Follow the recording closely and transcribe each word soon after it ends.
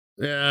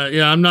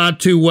Yeah, I'm not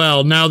too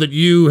well now that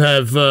you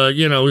have,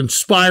 you know,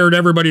 inspired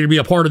everybody to be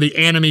a part of the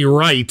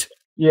AnimeRight.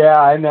 Yeah,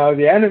 I know.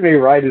 The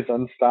AnimeRight is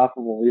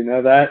unstoppable. You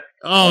know that?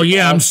 Oh,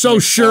 yeah, I'm so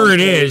sure it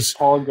is.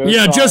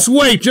 Yeah, just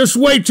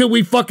wait till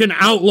we fucking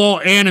outlaw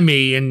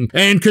anime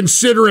and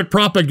consider it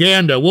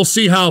propaganda. We'll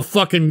see how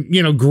fucking,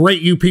 you know,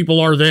 great you people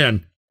are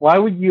then. Why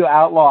would you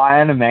outlaw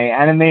anime?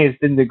 Anime has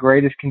been the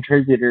greatest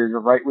contributor to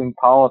right-wing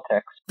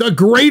politics. The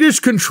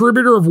greatest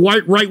contributor of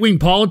right-wing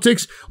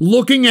politics?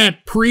 Looking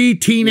at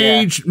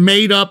pre-teenage,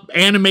 made-up,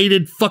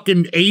 animated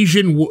fucking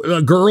Asian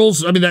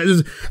girls? I mean,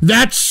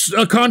 that's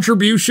a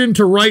contribution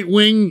to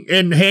right-wing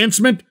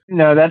enhancement?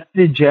 No, that's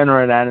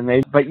degenerate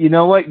anime. But you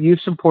know what? You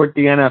support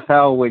the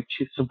NFL, which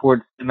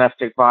supports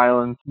domestic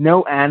violence.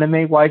 No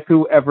anime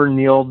waifu ever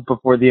kneeled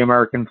before the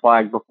American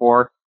flag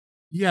before.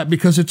 Yeah,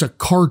 because it's a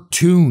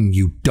cartoon,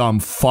 you dumb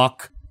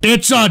fuck.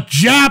 It's a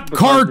Jap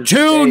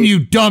cartoon, you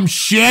dumb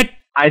shit.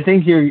 I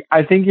think you're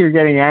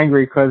getting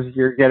angry because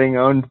you're getting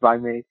owned by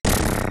me.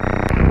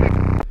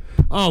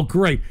 Oh,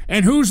 great.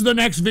 And who's the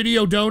next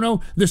video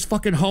dono? This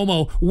fucking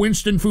homo,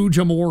 Winston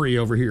Fujimori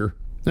over here.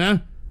 Huh?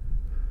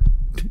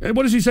 And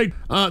what does he say?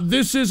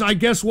 This is, I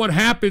guess, what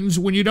happens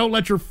when you don't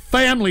let your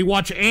family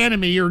watch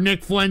anime or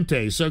Nick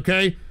Fuentes,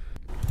 okay?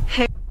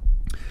 Hey.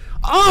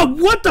 Oh,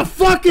 what the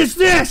fuck is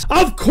this?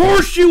 Of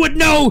course you would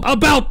know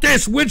about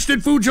this, Winston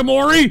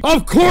Fujimori.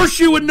 Of course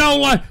you would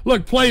know.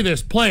 Look, play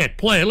this. Play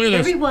it. Look at this.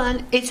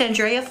 Everyone, it's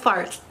Andrea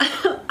Farts.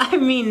 I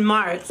mean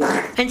Mars.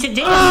 And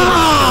today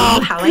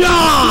I'm going to show you how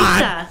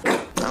I eat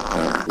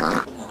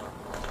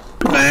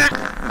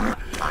pizza.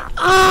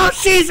 Oh,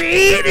 she's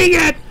eating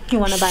it. You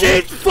want to bite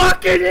it? She's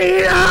fucking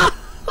eating it.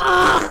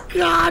 Oh,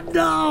 God,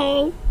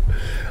 no.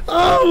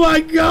 Oh, my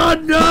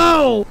God,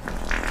 no.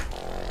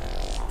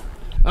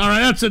 All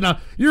right, that's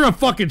enough. You're a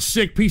fucking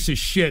sick piece of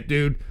shit,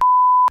 dude.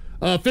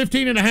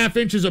 15.5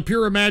 inches of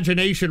pure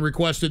imagination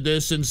requested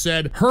this and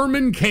said,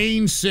 Herman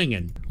Cain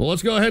singing. Well,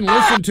 let's go ahead and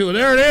listen to it.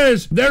 There it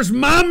is. There's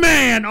my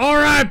man,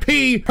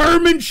 R.I.P.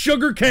 Herman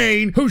Sugar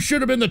Cain, who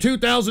should have been the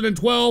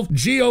 2012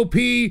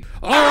 GOP.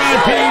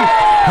 R.I.P.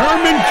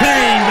 Herman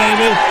Cain,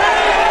 baby.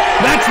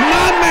 That's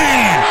my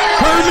man,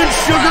 Herman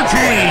Sugar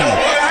Cain.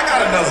 I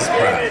got another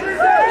surprise.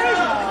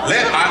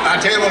 I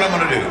tell you what I'm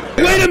gonna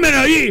do. Wait a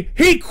minute,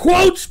 he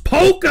quotes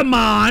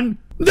Pokemon.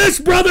 This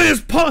brother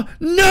is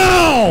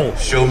no!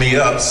 Show me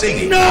up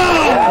singing. No!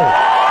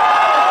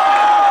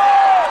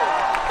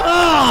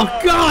 Oh,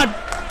 God,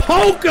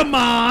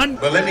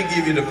 Pokemon! But let me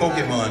give you the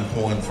Pokemon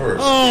point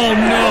first. Oh,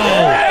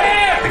 no!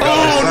 Because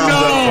it sums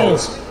up,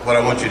 folks, what I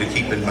want you to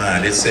keep in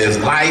mind. It says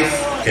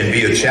life can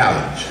be a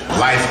challenge.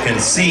 Life can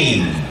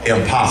seem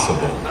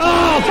impossible.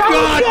 Oh,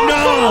 God,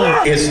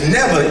 no! It's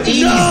never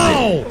easy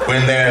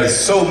when there's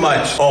so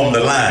much on the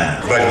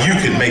line, but you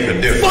can make a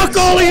difference. Fuck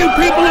all of you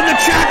people in the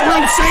chat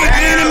room saying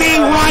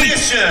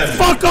AnimeRight.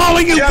 Fuck all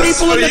of you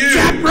people in the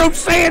chat room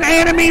saying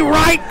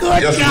AnimeRight.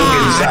 Good just God.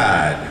 Look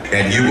inside,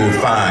 and you will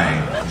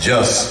find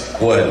just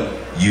what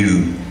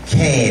you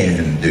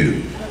can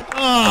do.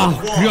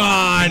 Oh,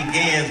 God. It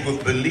begins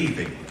with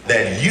believing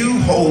that you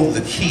hold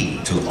the key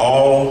to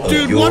all of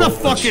your Dude, what a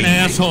fucking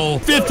asshole.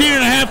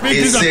 15.5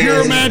 inches of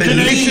pure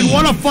imagination.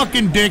 What a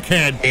fucking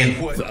dickhead.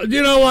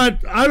 You know what?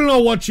 I don't know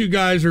what you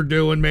guys are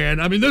doing, man.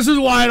 I mean, this is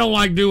why I don't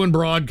like doing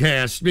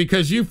broadcasts,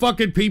 because you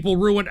fucking people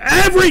ruin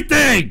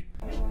everything.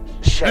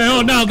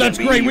 Oh, no, that's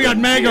great. We got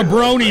Mega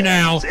Brony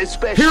now.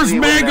 Here's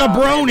Mega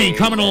Brony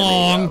coming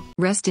along.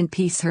 Rest in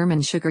peace,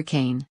 Herman Sugar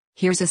Cain.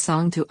 Here's a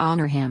song to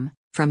honor him.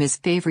 From his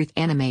favorite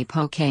anime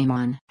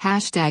Pokemon.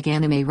 Hashtag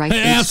AnimeRight.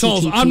 Hey,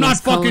 assholes, I'm not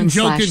fucking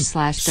joking.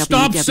 Stop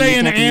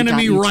saying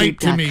AnimeRight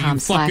to me, you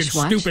fucking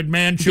stupid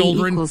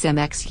man-children.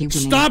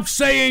 Stop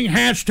saying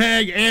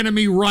hashtag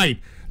AnimeRight.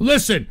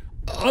 Listen,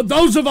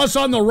 those of us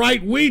on the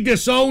right, we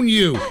disown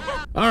you.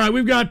 All right,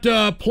 we've got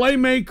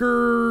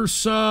Playmaker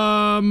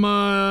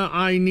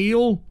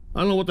Ineal. I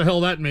don't know what the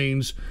hell that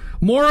means.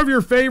 More of your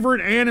favorite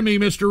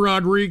anime, Mr.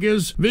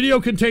 Rodriguez. Video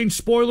contains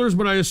spoilers,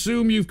 but I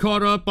assume you've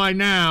caught up by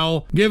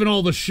now, given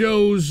all the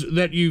shows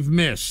that you've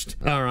missed.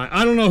 All right,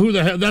 I don't know who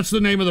the hell, that's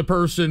the name of the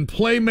person.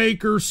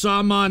 Playmaker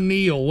Sama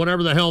Neil,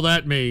 whatever the hell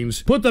that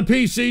means. Put the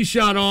PC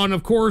shot on,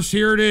 of course,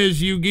 here it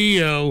is,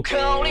 Yu-Gi-Oh!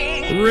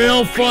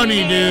 Real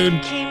funny,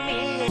 dude.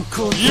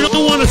 You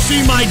don't want to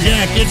see my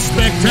deck. It's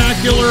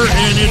spectacular,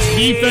 and it's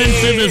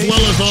defensive as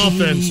well as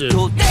offensive.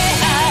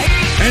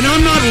 And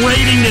I'm not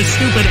rating this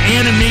stupid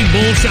anime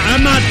bullshit.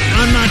 I'm not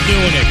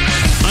doing it.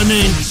 I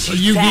mean,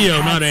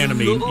 Yu-Gi-Oh, not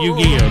anime.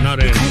 Yu-Gi-Oh, not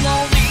anime.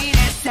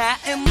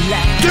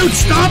 Dude,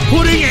 stop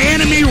putting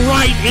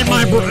AnimeRight in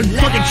my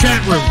fucking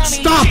chat room.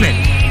 Stop it.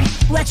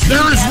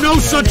 There is no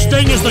such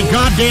thing as the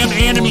goddamn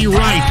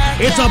AnimeRight.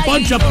 It's a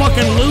bunch of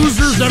fucking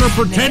losers that are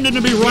pretending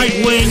to be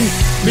right-wing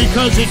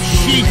because it's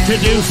chic to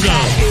do so.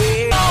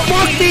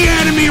 Fuck the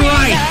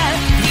AnimeRight.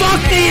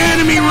 Fuck the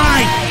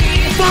AnimeRight.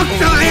 Fuck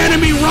the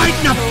AnimeRight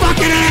in the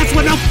fucking ass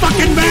with no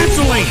fucking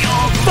Vaseline!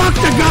 Fuck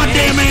the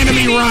goddamn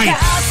AnimeRight!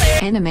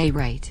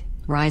 AnimeRight,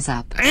 rise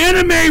up.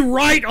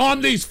 AnimeRight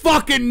on these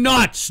fucking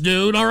nuts,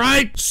 dude,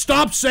 alright?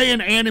 Stop saying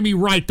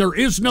AnimeRight. There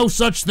is no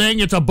such thing.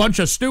 It's a bunch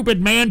of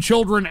stupid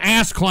man-children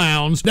ass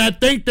clowns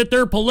that think that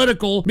they're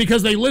political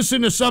because they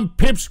listen to some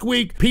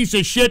pipsqueak piece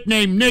of shit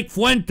named Nick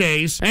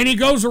Fuentes, and he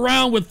goes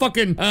around with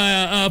fucking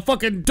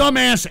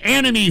dumbass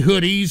anime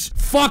hoodies.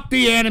 Fuck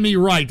the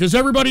AnimeRight. Does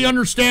everybody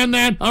understand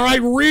that?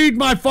 Alright, read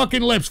my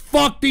fucking lips.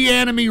 Fuck the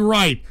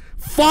AnimeRight.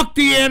 Fuck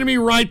the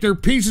AnimeRight. They're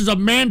pieces of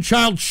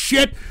man-child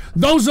shit.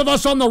 Those of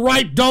us on the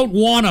right don't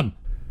want them.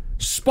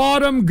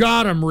 Spot 'em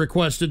Got 'em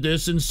requested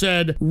this and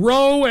said,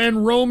 Roe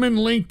and Roman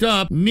linked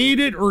up. Need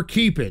it or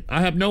keep it?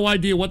 I have no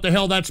idea what the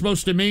hell that's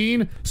supposed to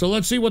mean. So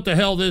let's see what the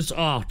hell this...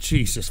 Oh,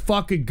 Jesus.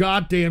 Fucking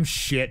goddamn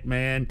shit,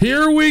 man.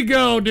 Here we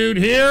go, dude.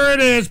 Here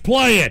it is.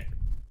 Play it.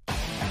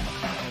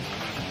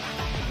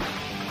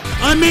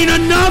 I mean,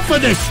 enough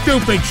of this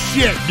stupid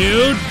shit,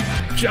 dude.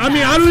 I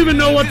mean, I don't even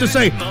know what to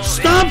say.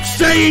 Stop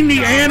saying the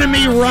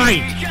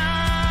AnimeRight.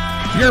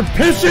 You're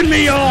pissing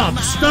me off.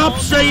 Stop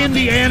saying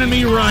the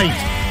AnimeRight.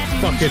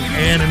 Fucking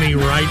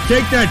AnimeRight.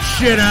 Take that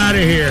shit out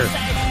of here.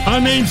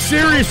 I mean,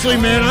 seriously,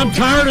 man, I'm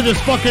tired of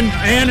this fucking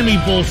anime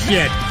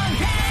bullshit.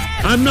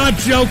 I'm not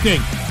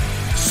joking.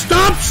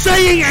 Stop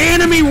saying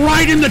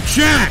AnimeRight in the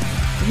chat.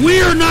 We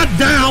are not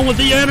down with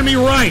the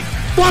AnimeRight.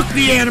 Fuck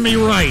the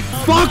AnimeRight.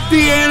 Fuck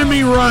the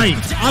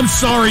AnimeRight. I'm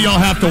sorry y'all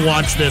have to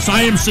watch this.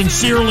 I am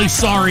sincerely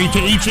sorry to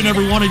each and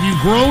every one of you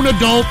grown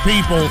adult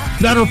people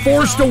that are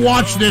forced to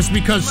watch this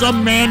because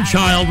some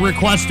man-child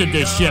requested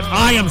this shit.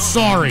 I am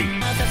sorry.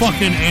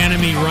 Fucking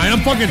AnimeRight.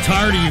 I'm fucking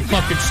tired of you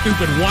fucking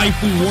stupid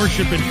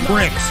waifu-worshipping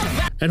pricks.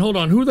 And hold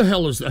on, who the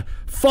hell is that?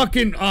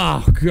 Fucking,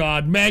 oh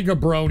God,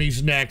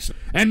 Magabroni's next.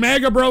 And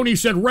Magabroni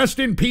said, rest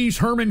in peace,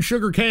 Herman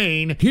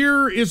Sugarcane.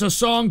 Here is a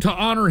song to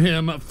honor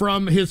him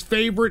from his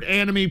favorite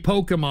anime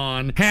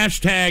Pokemon.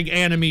 Hashtag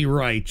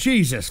AnimeRight.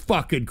 Jesus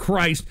fucking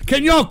Christ.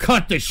 Can y'all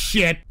cut this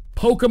shit?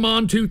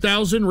 Pokemon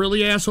 2000,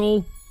 really,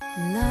 asshole?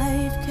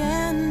 Life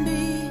can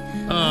be.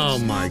 Oh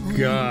my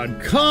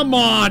God. Come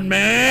on,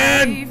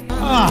 man.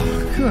 Oh,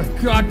 good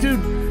God,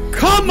 dude.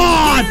 Come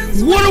on!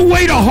 What a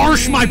way to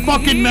harsh my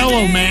fucking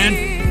mellow,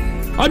 man.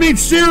 I mean,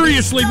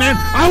 seriously, man.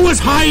 I was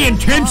high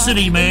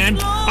intensity, man.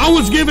 I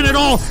was giving it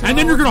all, and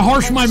then you're gonna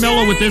harsh my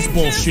mellow with this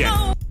bullshit.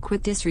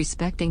 Quit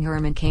disrespecting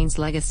Herman Cain's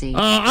legacy.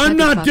 I'm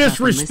not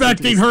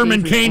disrespecting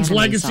Herman Cain's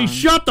legacy.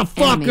 Shut the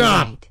fuck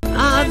up.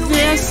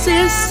 This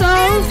is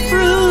so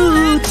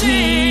fruity.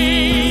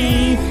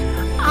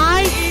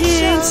 I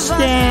can't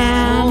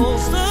stand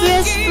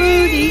this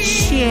fruity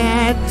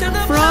shit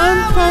from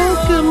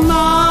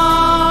Pokemon.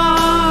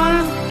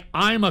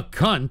 I'm a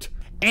cunt.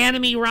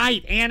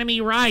 AnimeRight,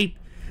 AnimeRight.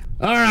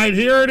 Alright,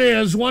 here it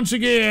is. Once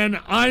again,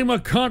 I'm a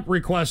cunt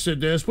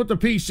requested this. Put the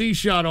PC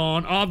shot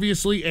on.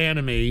 Obviously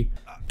anime.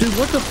 Dude,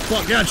 what the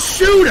fuck? God,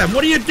 shoot him!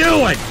 What are you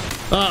doing?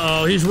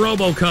 Uh-oh, he's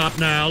RoboCop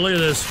now. Look at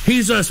this.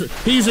 He's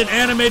an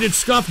animated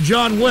scuffed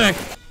John Wick.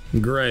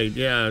 Great,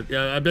 yeah.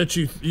 I bet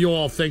you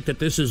all think that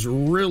this is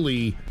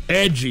really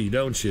edgy,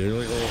 don't you? A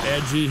little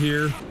edgy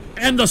here.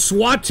 And the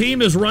SWAT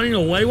team is running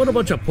away? What a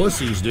bunch of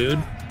pussies,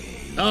 dude.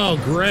 Oh,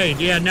 great.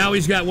 Yeah, now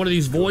he's got one of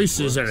these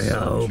voices.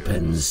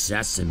 Open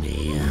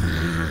sesame.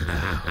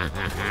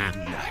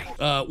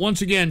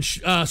 Once again,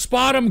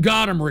 Spot 'em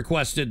Got 'em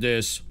requested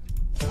this.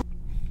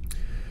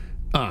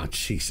 Oh,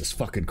 Jesus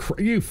fucking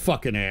you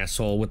fucking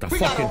asshole with the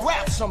fucking...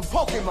 Rap some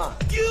Pokemon.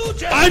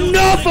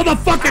 Enough of the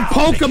fucking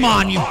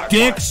Pokemon, you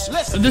dicks!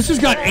 This has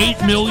got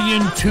 8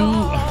 million to...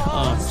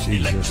 Oh,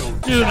 Jesus.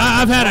 Dude,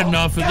 I've had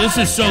enough of this.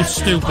 Is so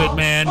stupid,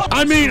 man.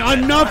 I mean,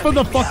 enough of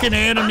the fucking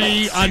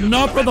anime.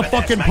 Enough of the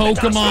fucking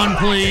Pokemon,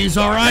 please,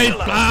 alright?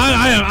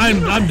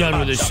 I'm done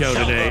with this show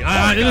today.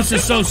 This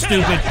is so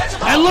stupid.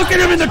 And look at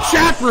them in the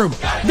chat room.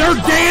 They're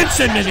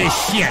dancing to this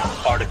shit.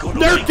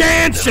 They're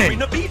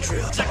dancing.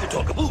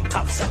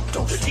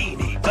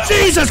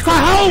 Jesus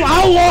Christ,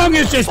 how long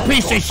is this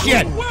piece of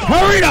shit?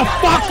 Hurry the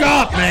fuck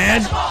up,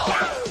 man.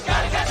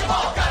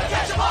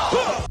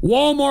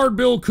 Walmart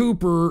Bill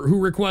Cooper, who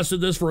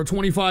requested this for a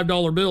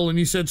 $25 bill, and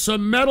he said,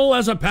 some metal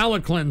as a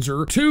palate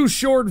cleanser, 2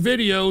 short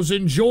videos,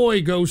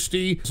 enjoy,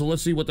 Ghosty. So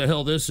let's see what the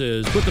hell this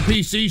is. Put the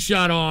PC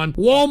shot on.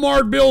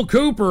 Walmart Bill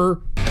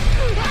Cooper.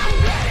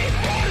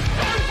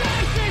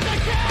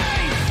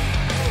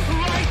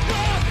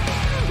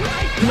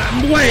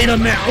 Wait a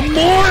minute,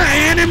 more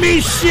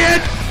anime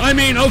shit? I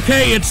mean,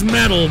 okay, it's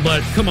metal,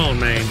 but come on,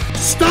 man.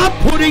 Stop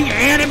putting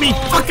anime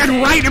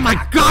fucking right in my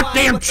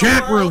goddamn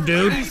chat room,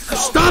 dude.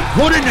 Stop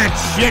putting that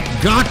shit,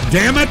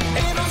 goddammit.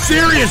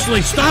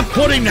 Seriously, stop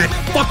putting that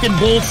fucking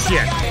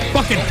bullshit.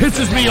 Fucking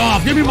pisses me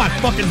off. Give me my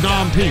fucking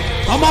Dom P.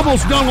 I'm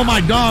almost done with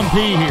my Dom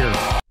P here.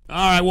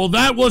 Alright, well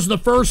that was the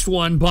first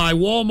one by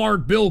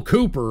Walmart Bill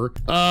Cooper.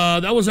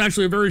 That was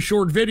actually a very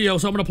short video,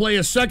 so I'm gonna play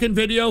a second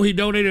video. He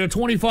donated a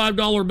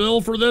 $25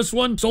 bill for this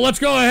one. So let's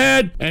go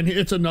ahead, and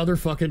it's another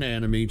fucking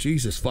anime.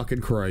 Jesus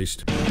fucking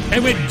Christ.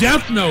 And with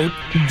Death Note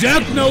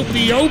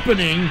the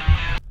opening,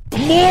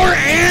 more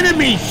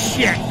anime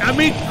shit! I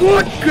mean,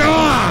 good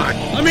God!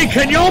 I mean,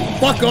 can y'all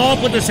fuck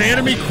off with this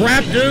anime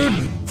crap,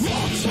 dude?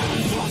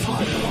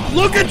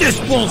 Look at this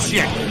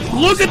bullshit.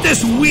 Look at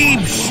this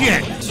weeb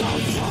shit.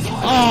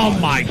 Oh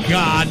my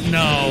God,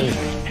 no.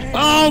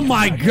 Oh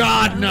my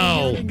God,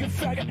 no.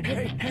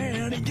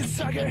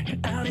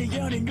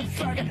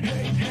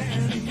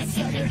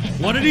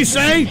 What did he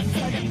say?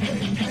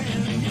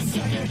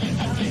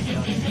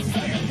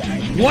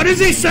 What is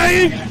he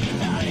saying?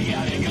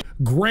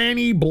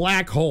 Granny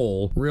Black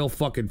Hole. Real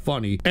fucking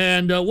funny.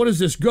 And what is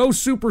this? Go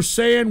Super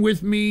Saiyan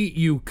with me,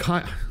 you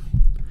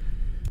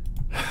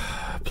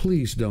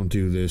Please don't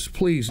do this.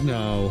 Please,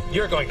 no.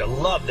 You're going to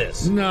love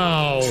this.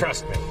 No.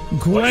 Trust me.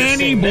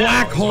 Granny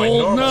Black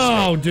Hole?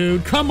 No,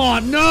 dude. Come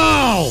on.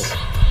 No.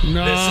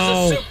 No. This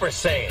is a Super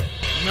Saiyan.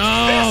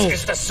 No. This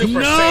is the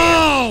Super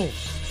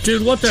Saiyan.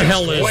 Dude, what the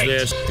hell is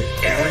this?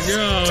 Here we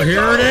go.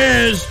 Here it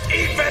is.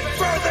 Even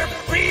further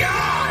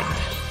beyond.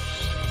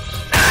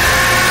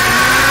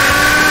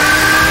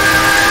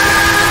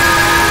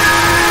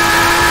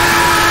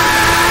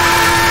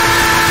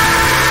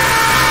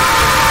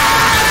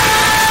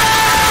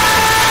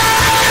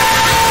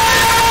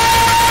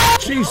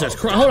 Jesus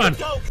Christ, hold on.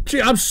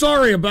 Gee, I'm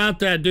sorry about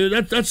that,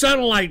 dude. That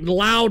sounded like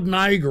loud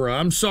Niagara.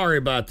 I'm sorry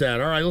about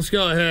that. All right, let's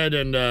go ahead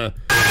and,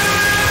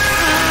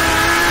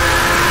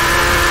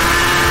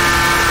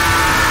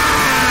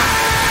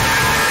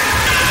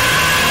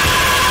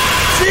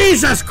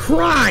 Jesus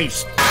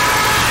Christ!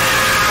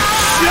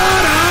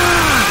 Shut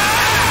up!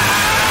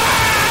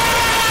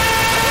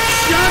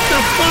 Shut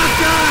the fuck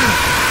up!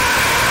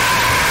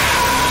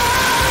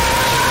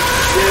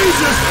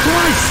 Jesus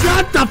Christ,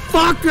 shut the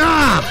fuck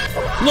up!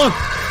 Look,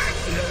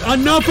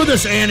 enough of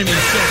this anime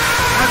shit.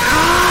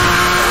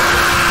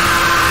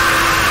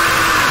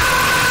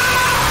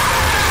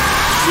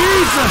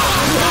 Jesus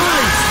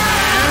Christ,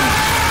 man!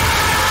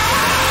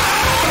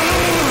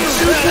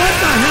 Dude, what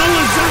the hell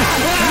is that?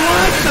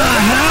 What the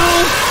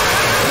hell?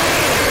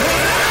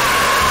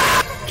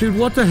 Dude,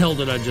 what the hell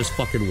did I just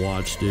fucking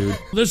watch, dude?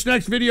 This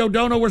next video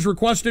dono was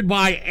requested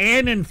by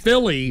Ann in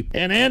Philly,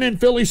 and Ann in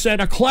Philly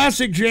said, a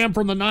classic jam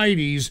from the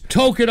 90s,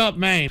 Toke It Up,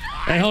 man.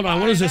 Hey, hold on,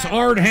 what is this?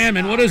 Ard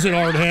Hammond, what is it,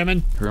 Ard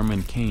Hammond?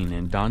 Herman Cain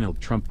and Donald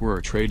Trump were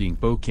trading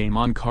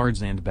Pokemon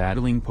cards and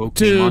battling Pokemon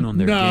Dude, on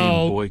their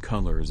Game Boy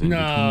Colors in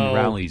between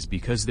rallies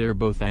because they're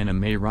both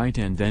AnimeRight,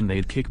 and then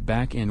they'd kick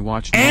back and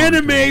watch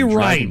AnimeRight.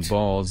 Dragon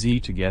Ball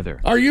Z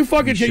together. Are you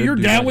fucking kidding? You're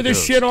down with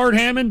this shit, Ard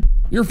Hammond?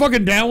 You're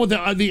fucking down with the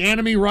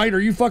AnimeRight? Are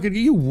you fucking,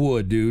 you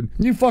would, dude.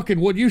 You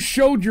fucking would. You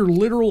showed your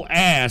literal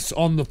ass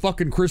on the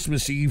fucking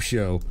Christmas Eve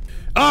show.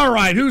 All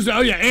right, who's, oh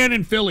yeah, Ann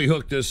in Philly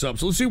hooked this up.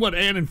 So let's see what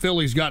Ann in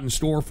Philly's got in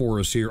store for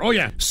us here. Oh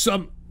yeah,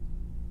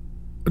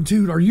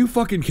 dude, are you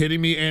fucking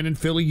kidding me, Ann in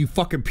Philly, you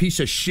fucking piece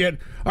of shit?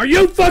 Are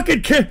you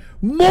fucking kidding?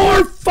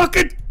 More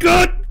fucking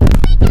good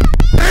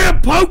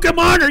damn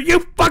Pokemon? Are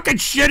you fucking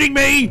shitting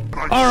me?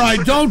 All right,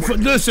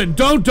 listen,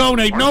 don't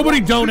donate. Nobody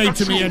donate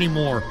to me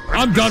anymore.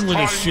 I'm done with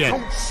this shit.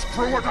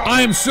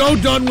 I am so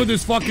done with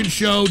this fucking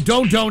show.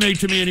 Don't donate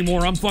to me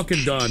anymore. I'm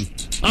fucking done.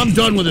 I'm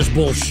done with this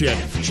bullshit.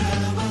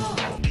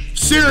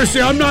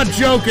 Seriously, I'm not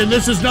joking.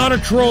 This is not a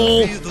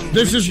troll.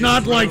 This is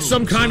not like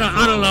some kind of,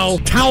 I don't know,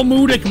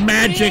 Talmudic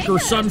magic or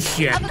some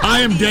shit.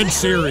 I am dead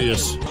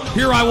serious.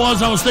 Here I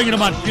was thinking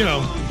about, you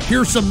know,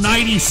 here's some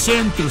 90s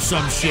synth or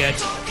some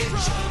shit.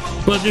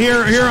 But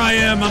here I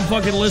am, I'm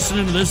fucking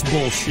listening to this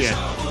bullshit.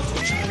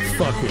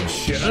 Fucking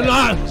shit.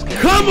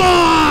 Come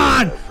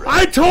on!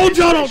 I told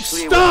y'all don't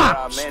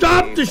stop!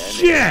 Stop the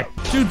shit!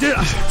 Dude,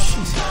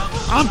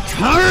 I'm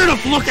tired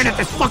of looking at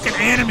this fucking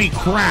anime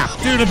crap.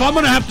 Dude, if I'm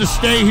gonna have to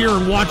stay here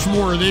and watch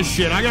more of this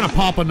shit, I gotta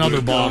pop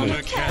another bottle.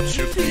 Look,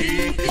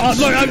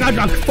 I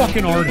got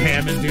fucking Ard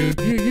Hammond,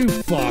 dude. You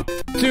fuck.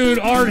 Dude,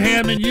 Ard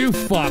Hammond, you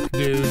fuck,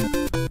 dude.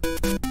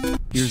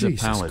 Here's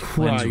Jesus a palette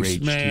Christ, cleanse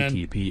rage man.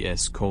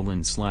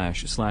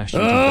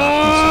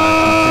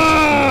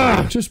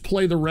 https://youtube.com/. Just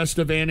play the rest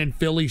of Ann and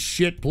Philly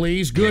shit,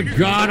 please. Good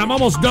God, I'm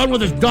almost done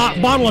with this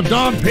bottle of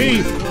Dom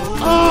P.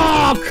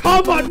 Oh,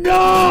 come on,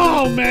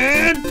 no,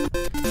 man.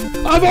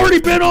 I've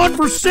already been on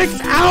for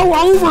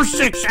over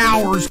 6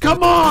 hours.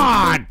 Come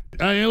on.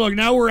 Look,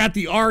 now we're at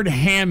the Ard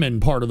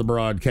Hammond part of the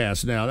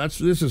broadcast now.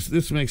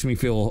 This makes me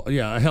feel,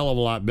 yeah, a hell of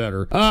a lot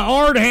better.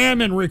 Ard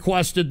Hammond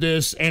requested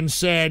this and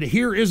said,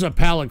 here is a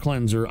palate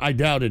cleanser. I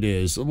doubt it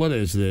is. What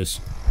is this?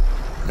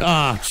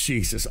 Ah,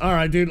 Jesus. All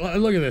right, dude,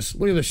 look at this.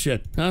 Look at this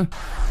shit, huh?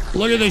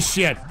 Look at this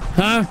shit,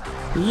 huh?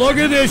 Look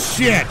at this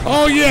shit.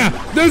 Oh, yeah,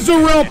 this is a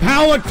real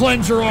palate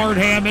cleanser, Ard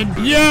Hammond.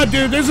 Yeah,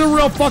 dude, this is a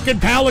real fucking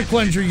palate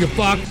cleanser, you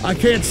fuck. I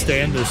can't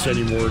stand this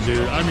anymore,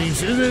 dude. I mean,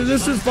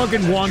 this is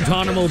fucking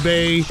Guantanamo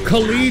Bay,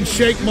 Khalid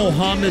Sheikh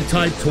Mohammed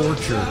type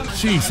torture.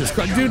 Jesus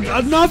Christ. Dude,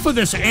 enough of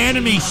this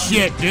anime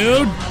shit,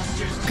 dude.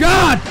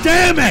 God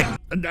damn it!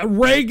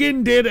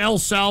 Reagan did El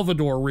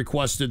Salvador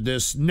requested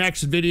this.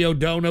 Next video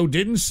dono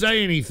didn't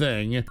say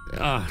anything.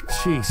 Ah,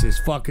 Jesus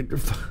fucking...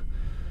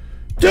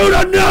 Dude,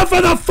 enough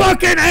of the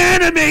fucking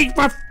anime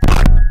for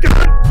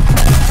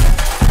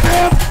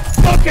damn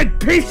fucking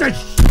piece of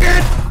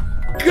shit!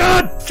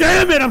 God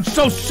damn it, I'm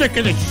so sick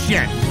of this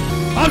shit!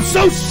 I'm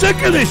so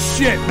sick of this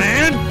shit,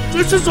 man.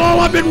 This is all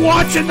I've been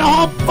watching the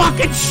whole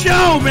fucking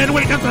show, man,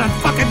 when it comes to the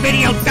fucking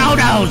video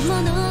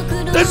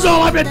dodos. This is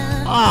all I've been...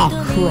 Oh,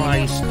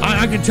 Christ.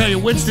 I can tell you,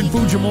 Winston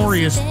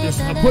Fujimori is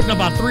putting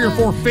about 3 or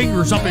 4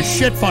 fingers up his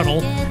shit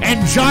funnel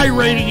and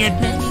gyrating it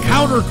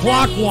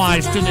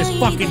counterclockwise to this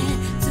fucking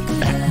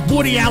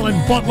Woody Allen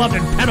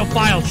butt-loving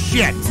pedophile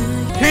shit.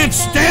 Can't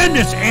stand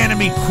this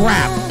anime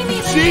crap.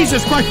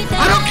 Jesus Christ.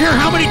 I don't care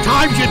how many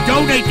times you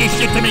donate this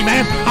shit to me,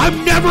 man.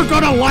 I'm never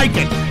gonna like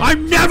it.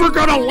 I'm never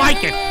gonna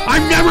like it.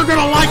 I'm never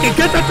gonna like it.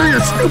 Get that through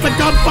your stupid,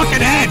 dumb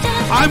fucking head.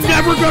 I'm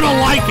never gonna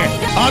like it.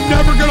 I'm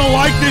never gonna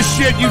like this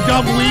shit, you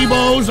dumb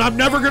weebos. I'm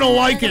never gonna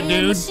like it,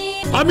 dude.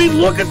 I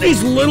mean, look at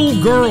these little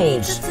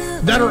girls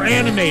that are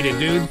animated,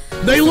 dude.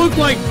 They look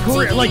like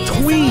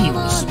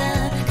tweens.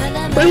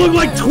 They look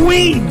like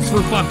tweens,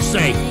 for fuck's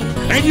sake.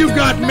 And you've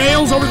got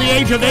males over the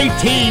age of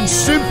 18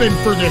 simping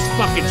for this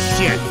fucking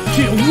shit.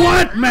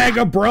 What,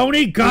 MAGA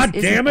Brony? God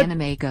damn it.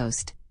 Anime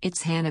Ghost.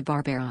 It's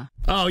Hanna-Barbera.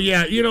 Oh,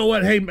 yeah. You know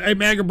what? Hey,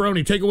 MAGA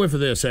Brony, take a whiff of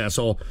this,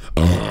 asshole.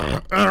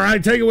 All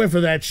right, take a whiff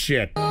of that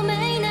shit.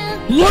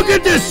 Look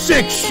at this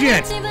sick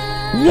shit.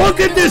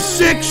 Look at this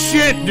sick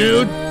shit,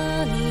 dude.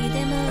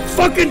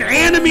 Fucking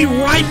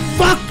AnimeRight.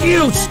 Fuck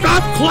you.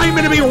 Stop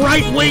claiming to be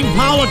right-wing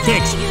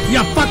politics,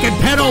 you fucking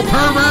pedo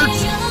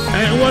perverts.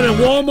 And what,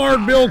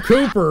 Walmart Bill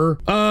Cooper,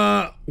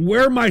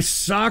 where my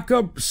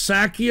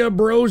Sakia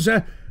bros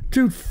at?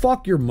 Dude,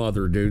 fuck your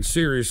mother, dude,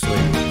 seriously.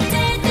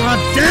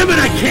 God damn it,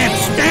 I can't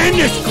stand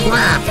this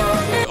crap!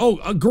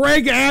 Oh,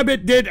 Greg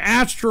Abbott did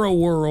Astro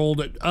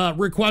World,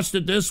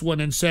 requested this one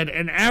and said,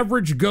 an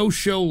average Ghost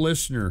Show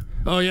listener.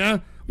 Oh yeah?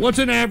 What's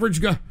an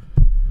average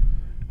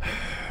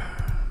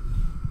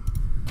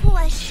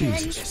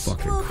Jesus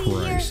fucking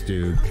Christ,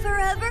 dude.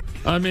 Forever.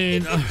 I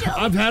mean,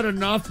 I've had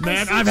enough,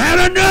 man. I've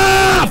had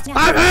enough!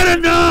 I've had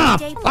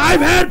enough! I've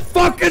had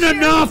fucking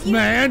enough,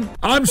 man!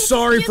 I'm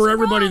sorry for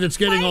everybody that's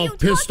getting all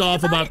pissed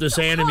off about this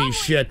anime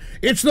shit.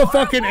 It's the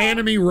fucking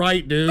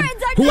AnimeRight, dude.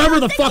 Whoever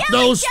the fuck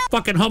those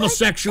fucking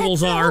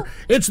homosexuals are,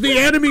 it's the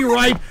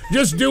AnimeRight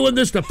just doing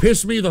this to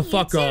piss me the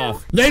fuck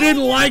off. They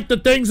didn't like the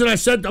things that I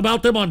said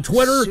about them on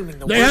Twitter.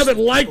 They haven't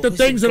liked the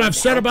things that I've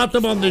said about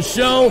them on this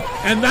show,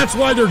 and that's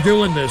why they're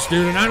doing this,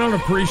 dude, and I don't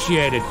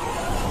appreciate it.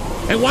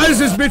 And why is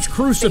this bitch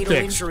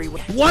crucifix?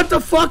 What the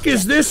fuck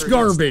is this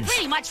garbage?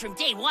 Pretty much from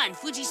day one,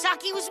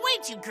 Fujisaki was way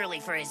too girly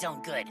for his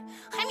own good.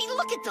 I mean,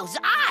 look at those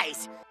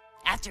eyes!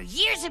 After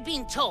years of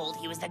being told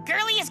he was the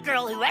girliest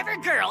girl who ever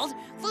girled,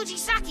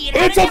 Fujisaki had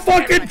It's a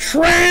fucking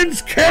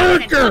trans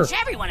character! Punch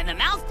everyone in the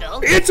mouth,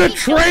 Bill. It's a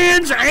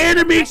trans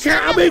anime character!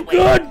 I mean,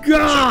 good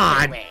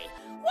God!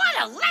 What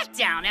a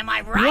letdown, am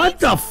I right? What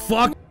the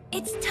fuck?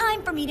 It's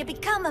time for me to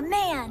become a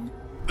man.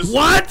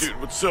 What? Dude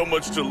with so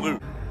much to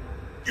loot.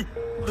 You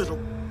little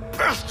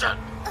bastard.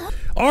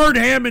 Art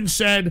Hammond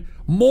said,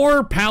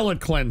 more palate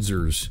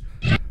cleansers.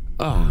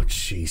 Oh,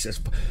 Jesus.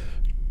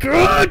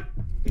 Good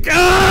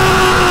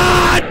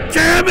God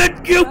damn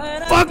it, you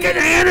fucking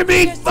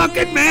anime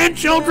fucking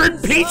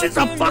man-children pieces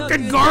of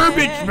fucking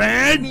garbage,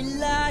 man.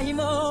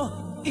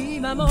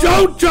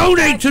 Don't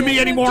donate to me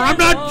anymore. I'm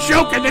not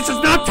joking. This is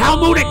not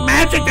Talmudic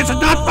magic. This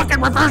is not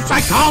fucking reverse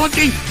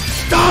psychology.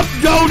 Stop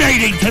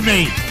donating to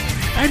me.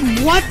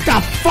 And what the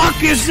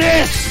fuck is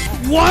this?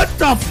 What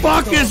the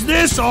fuck is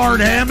this, Art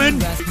Hammond?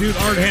 Dude,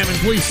 Art Hammond,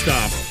 please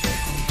stop.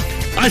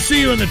 I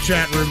see you in the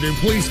chat room, dude.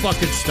 Please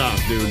fucking stop,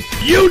 dude.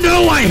 You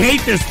know I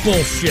hate this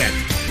bullshit.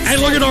 Hey,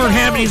 look at Art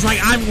Hammond. He's like,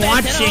 I'm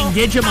watching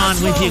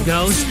Digimon with you,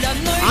 Ghost.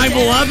 I'm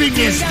loving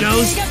this,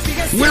 Ghost.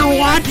 We're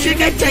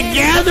watching it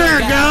together,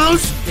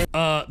 Ghost.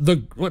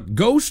 What,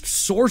 Ghost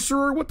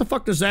Sorcerer? What the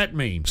fuck does that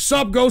mean?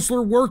 Sub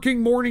Ghostler,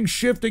 working morning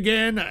shift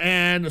again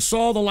and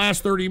saw the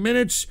last 30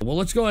 minutes. Well,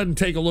 let's go ahead and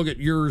take a look at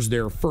yours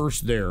there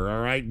first there,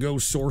 all right,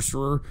 Ghost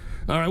Sorcerer.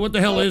 All right, what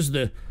the hell is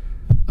the...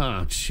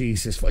 Oh,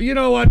 Jesus. You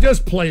know what?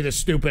 Just play the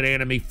stupid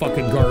anime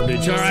fucking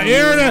garbage. All right,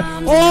 here it is.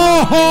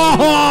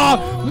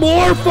 Oh,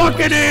 more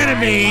fucking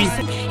anime.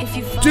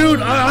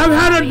 Dude, I've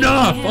had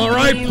enough, all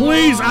right?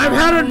 Please, I've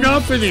had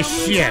enough of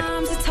this shit.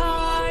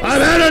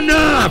 I've had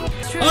enough.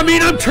 I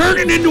mean, I'm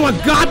turning into a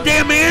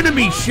goddamn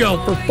anime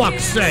show, for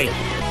fuck's sake.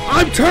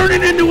 I'm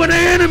turning into an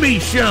anime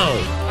show.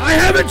 I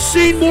haven't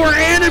seen more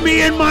anime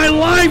in my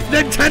life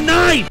than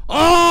tonight.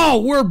 Oh,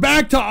 we're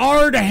back to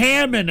Art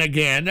Hammond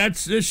again.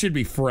 This should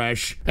be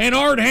fresh. And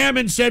Art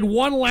Hammond said,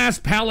 one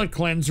last palate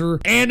cleanser,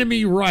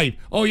 AnimeRight.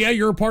 Oh yeah,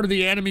 you're a part of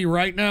the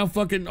AnimeRight now,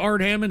 fucking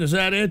Art Hammond, is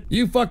that it?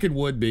 You fucking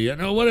would be. I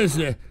know, what is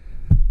it?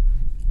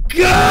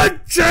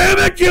 God damn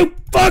it, you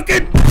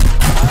fucking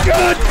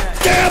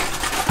goddamn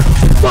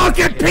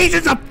fucking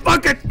pieces of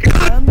fucking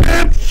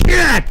goddamn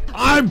shit!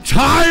 I'm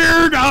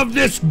tired of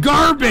this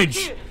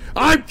garbage!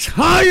 I'm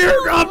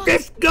tired of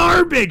this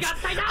garbage!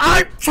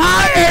 I'm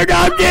tired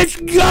of this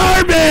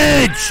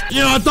garbage!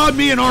 You know, I thought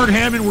me and Art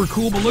Hammond were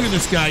cool, but look at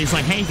this guy. He's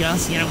like, hey,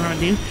 Gus, you know what I'm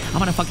gonna do? I'm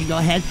gonna fucking go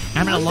ahead, and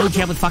I'm gonna load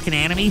you up with fucking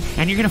anime,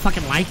 and you're gonna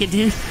fucking like it,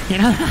 dude. You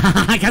know?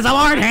 Because I'm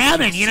Art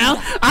Hammond, you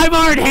know? I'm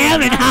Art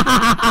Hammond!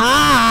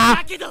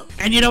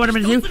 And you know what I'm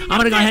gonna do? I'm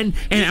gonna go ahead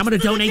and I'm gonna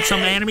donate some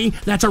anime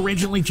that's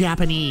originally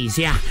Japanese.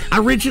 Yeah,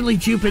 originally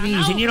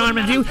Japanese. And you know what I'm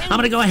gonna do? I'm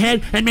gonna go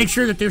ahead and make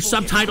sure that there's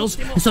subtitles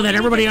so that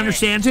everybody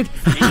understands it.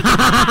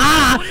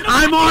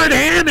 I'm Art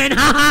Hammond.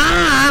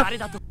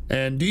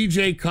 And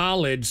DJ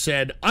Khaled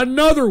said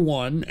another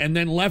one and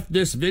then left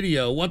this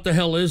video. What the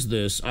hell is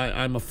this?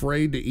 I'm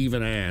afraid to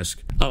even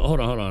ask. Hold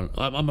on.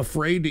 I'm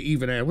afraid to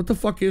even ask. What the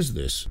fuck is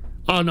this?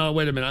 Oh, no,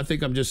 wait a minute. I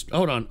think I'm just...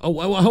 Hold on. Oh,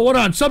 hold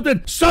on.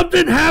 Something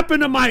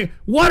happened to my...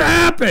 What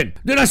happened?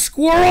 Did a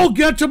squirrel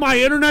get to my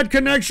internet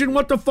connection?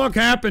 What the fuck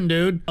happened,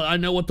 dude? I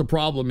know what the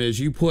problem is.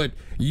 You put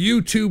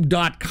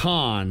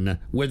youtube.con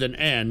with an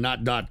N,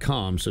 not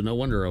 .com. So no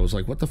wonder I was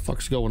like, what the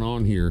fuck's going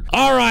on here?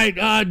 All right,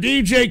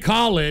 DJ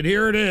Khaled.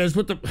 Here it is.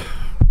 What the...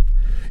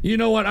 You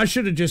know what? I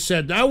should have just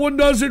said that one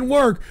doesn't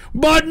work.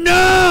 But no,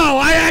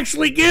 I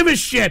actually give a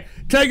shit.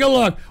 Take a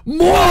look.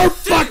 More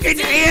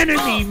fucking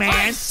anime,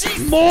 man.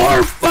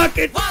 More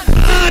fucking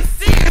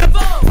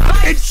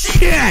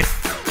shit.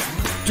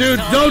 Dude,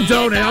 don't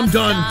donate. I'm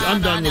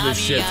done with this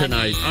shit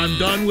tonight. I'm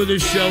done with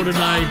this show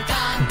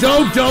tonight.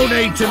 Don't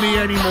donate to me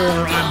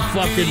anymore. I'm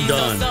fucking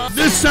done.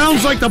 This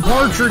sounds like the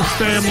Partridge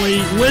Family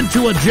went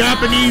to a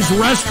Japanese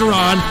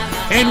restaurant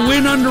and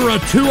went under a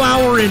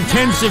 2-hour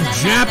intensive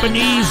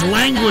Japanese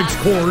language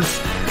course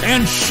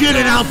and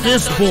shitted out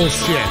this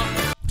bullshit.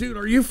 Dude,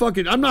 are you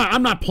fucking... I'm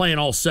not playing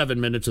all 7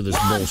 minutes of this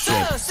bullshit.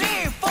 1, 2,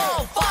 3, 4,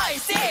 5,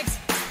 6.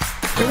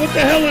 Hey, what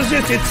the hell is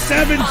this? It's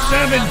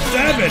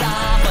 777.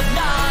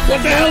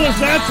 What the hell is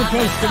that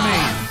supposed to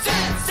mean?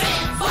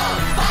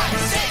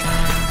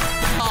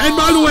 And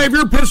by the way, if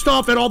you're pissed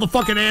off at all the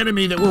fucking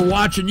anime that we're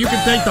watching, you can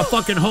thank the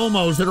fucking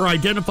homos that are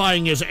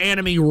identifying as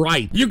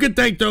AnimeRight. You can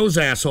thank those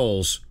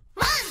assholes.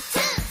 1, 2,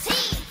 3,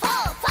 4,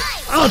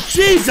 5. Oh,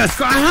 Jesus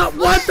Christ.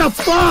 What the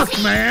fuck,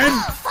 man?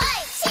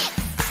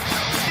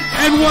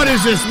 And what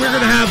is this? We're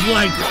gonna have,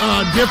 like,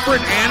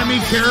 different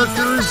anime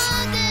characters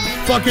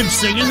fucking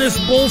singing this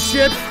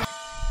bullshit?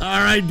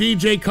 All right,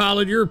 DJ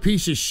Khaled, you're a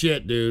piece of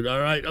shit, dude.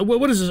 All right.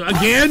 What is this?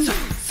 Again? 1, 2,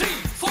 3,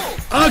 4.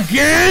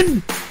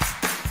 Again?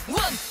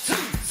 1, 2,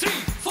 3,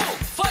 4,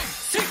 5,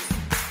 6.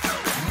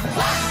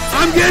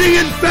 I'm getting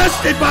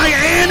infested by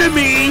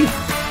anime.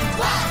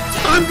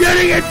 I'm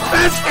getting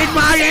infested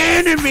by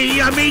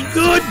anime. I mean,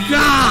 good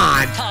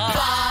God.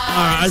 All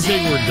right, I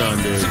think we're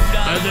done, dude.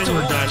 I think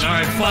we're done. All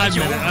right, 5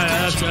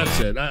 minutes. That's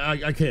it.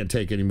 I can't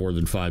take any more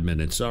than 5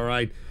 minutes, all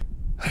right?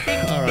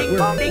 All right,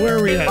 where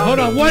are we at? Hold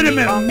on, wait a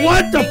minute.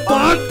 What the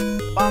fuck?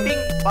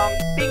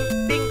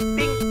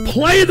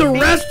 Play the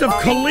rest of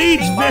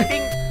Khalid's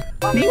video.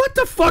 What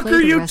the fuck are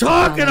you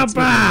talking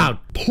about?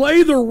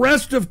 Play the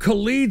rest of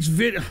Khalid's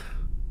video.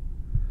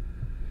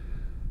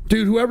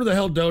 Dude, whoever the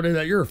hell donated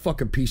that, you're a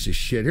fucking piece of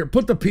shit. Here,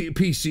 put the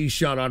PC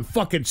shot on.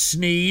 Fucking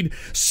Sneed.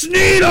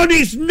 Sneed on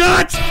these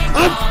nuts!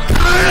 I'm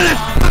tired of this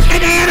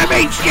fucking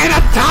anime shit!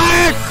 I'm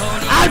tired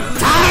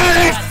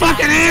of this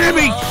fucking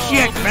anime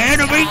shit,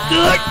 man! I mean,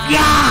 good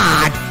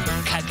God!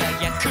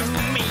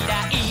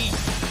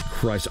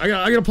 Christ, I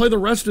gotta play the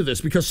rest of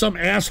this because some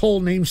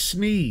asshole named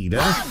Sneed,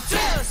 huh?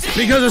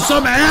 Because of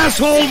some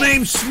asshole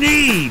named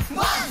Sneed! 1,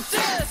 2,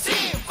 3,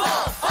 4,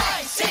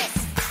 5, 6.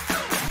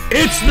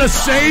 It's the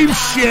same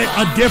shit,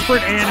 a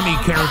different anime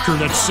character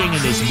that's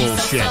singing this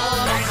bullshit.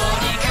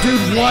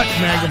 Dude, what,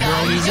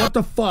 Magabroni? What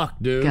the fuck,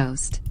 dude?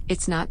 Ghost,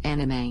 it's not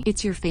anime.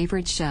 It's your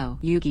favorite show,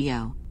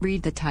 Yu-Gi-Oh!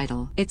 Read the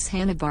title. It's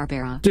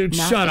Hanna-Barbera. Dude,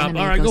 shut up.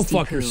 All right, go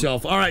fuck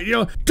yourself. All right, you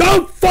know,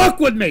 don't fuck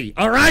with me,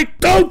 all right?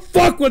 Don't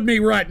fuck with me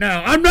right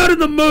now. I'm not in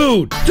the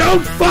mood.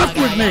 Don't fuck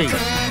with me.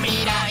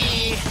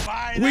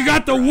 We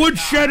got the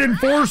Woodshed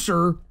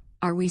Enforcer.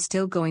 Are we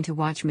still going to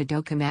watch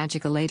Madoka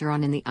Magica later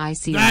on in the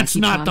IC? That's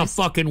not the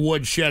fucking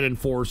Woodshed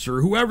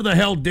Enforcer. Whoever the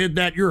hell did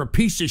that, you're a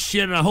piece of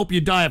shit, and I hope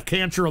you die of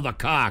cancer of the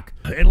cock.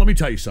 And let me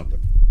tell you something.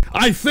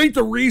 I think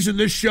the reason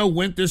this show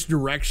went this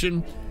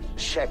direction...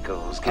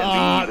 Shekels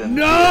can be even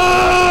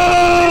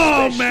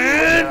no,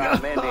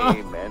 man!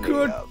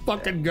 Good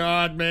fucking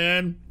God,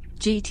 man.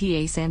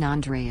 GTA San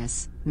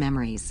Andreas.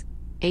 Memories.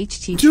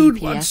 HTTPS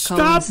Dude,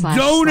 stop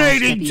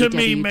donating to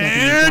me,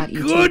 man!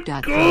 Good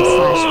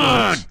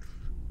God!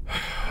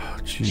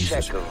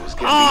 Jesus. Shekels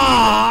can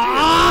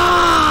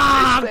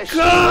be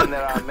especially when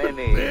there are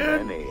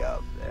many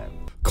of them.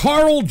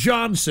 Carl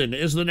Johnson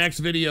is the next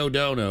video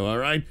dono, all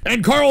right?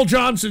 And Carl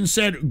Johnson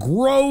said,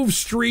 Grove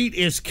Street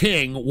is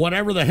king,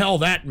 whatever the hell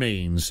that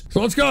means.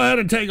 So let's go ahead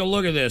and take a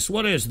look at this.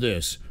 What is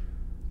this?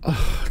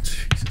 Oh,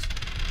 Jesus.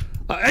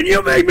 And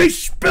you made me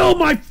spill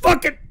my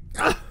fucking...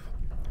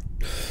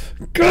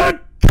 God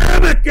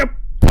damn it, you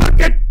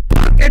fucking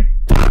can't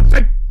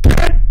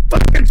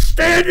fucking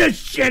stand this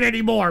shit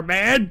anymore,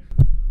 man.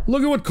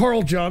 Look at what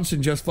Carl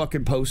Johnson just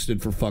fucking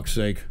posted, for fuck's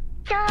sake.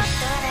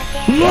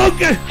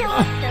 Look at...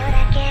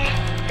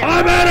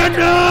 I've had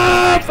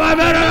enough! I've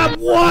had enough!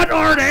 What,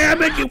 Art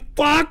Hammond, you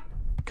fuck?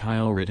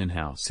 Kyle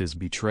Rittenhouse's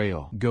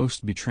betrayal.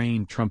 Ghost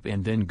betraying Trump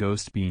and then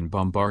Ghost being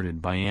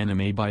bombarded by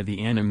anime by the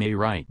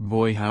AnimeRight.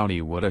 Boy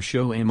howdy, what a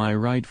show, am I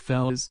right,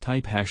 fellas?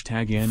 Type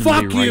hashtag AnimeRight.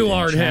 Fuck you,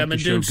 Art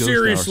Hammond, dude,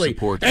 seriously.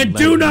 And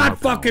do not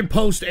fucking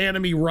post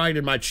AnimeRight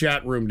in my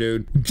chat room,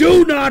 dude.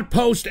 Do not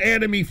post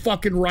Anime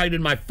fucking right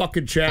in my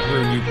fucking chat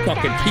room, you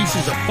fucking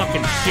pieces of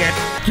fucking shit.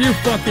 You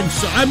fucking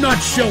I'm not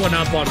showing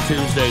up on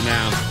Tuesday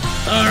now.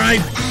 Alright?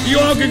 You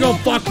all can go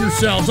fuck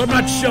yourselves. I'm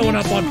not showing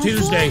up on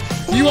Tuesday.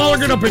 You all are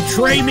gonna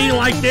betray me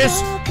like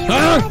this?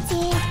 Huh?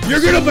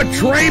 You're gonna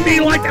betray me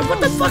like that? What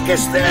the fuck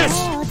is this?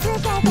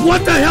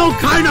 What the hell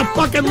kind of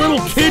fucking little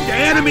kid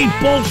anime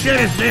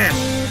bullshit is this?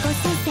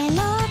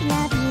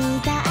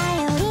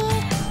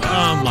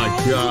 Oh my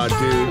god,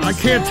 dude. I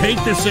can't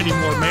take this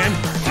anymore, man.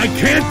 I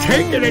can't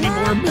take it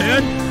anymore,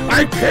 man.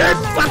 I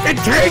can't fucking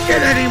take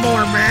it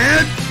anymore,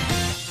 man.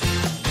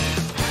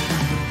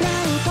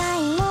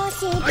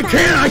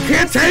 I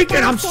can't take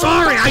it. I'm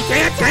sorry. I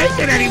can't take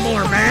it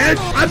anymore, man.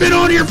 I've been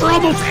on here for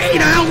almost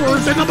 8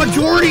 hours, and the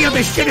majority of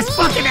this shit is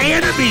fucking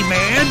anime,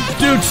 man.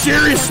 Dude,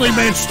 seriously,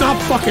 man, stop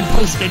fucking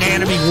posting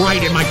anime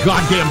right in my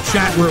goddamn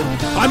chat room.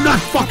 I'm not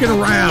fucking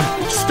around.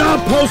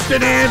 Stop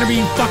posting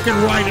anime fucking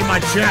right in my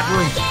chat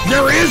room.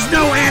 There is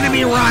no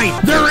anime right.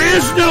 There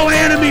is no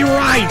anime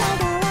right.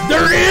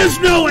 There is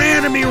no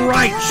anime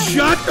right.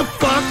 Shut the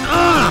fuck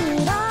up.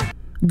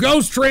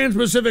 Ghost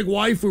Trans-Pacific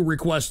Waifu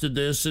requested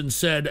this and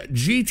said,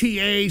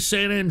 GTA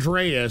San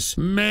Andreas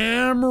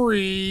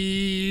memories.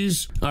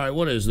 All right,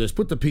 what is this?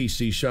 Put the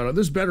PC shut on.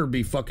 This better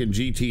be fucking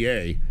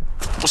GTA.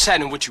 What's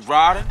happening with you,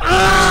 Ryder?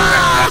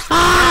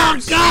 Oh,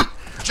 God!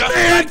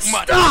 Man,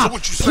 stop!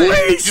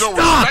 Please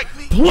stop!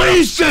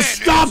 Please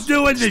just stop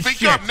doing this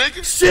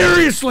shit!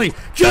 Seriously,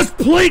 just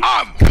please...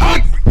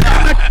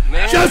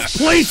 Just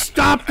please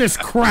stop this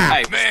crap.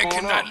 Hey, man,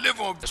 cannot live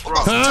on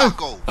huh?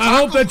 I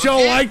hope that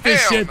y'all like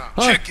this shit.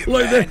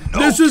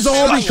 This is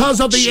all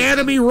because of the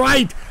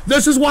AnimeRight.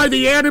 This is why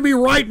the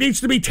AnimeRight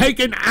needs to be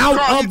taken out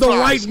of the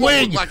right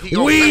wing.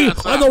 We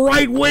on the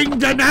right wing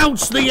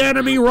denounce the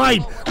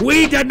AnimeRight.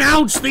 We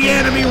denounce the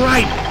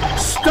AnimeRight.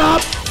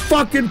 Stop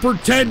fucking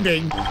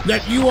pretending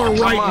that you are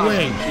right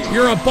wing.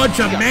 You're a bunch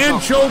of man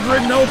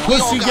children, no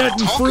pussy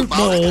getting fruit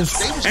bowls,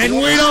 and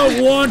we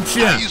don't want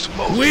you.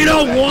 We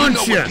don't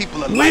want you.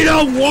 We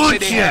don't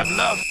want you.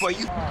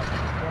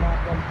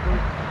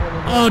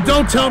 Oh,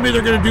 don't tell me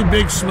they're gonna do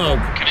Big Smoke.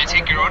 Can I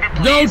take your order,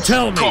 please? Don't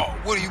tell me. Carl,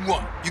 what do you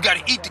want? You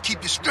gotta eat to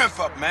keep your strength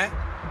up, man.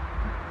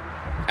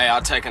 Hey,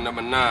 I'll take a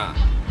number 9,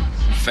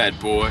 fat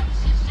boy.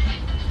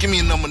 Give me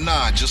a number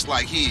 9, just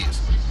like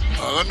his.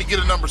 Let me get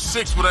a number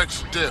 6 with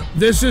extra dip.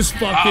 This is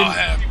fucking I'll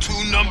have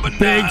 2 number 9s.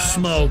 Big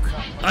Smoke.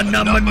 A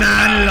number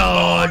 9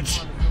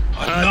 large.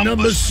 A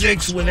number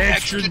 6 with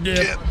extra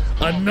dip.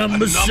 A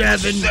number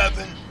 7.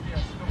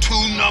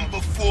 2 number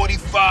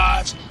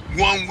 45s.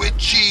 1 with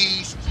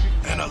cheese.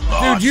 And a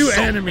large dude, you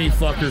soap. anime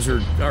fuckers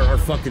are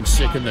fucking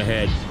sick in the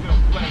head.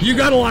 You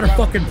got a lot of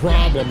fucking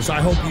problems.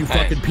 I hope you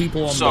fucking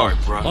people on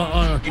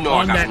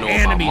on that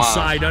anime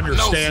side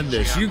understand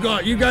this. You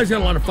guys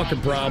got a lot of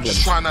fucking problems.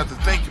 Just try not to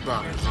think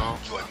about it, bro.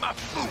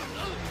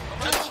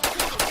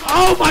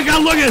 Oh my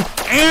god, look at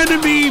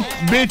anime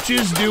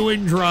bitches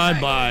doing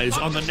drive-bys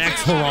on the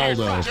next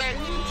Geraldo.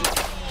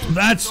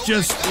 That's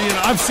just, you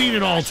know, I've seen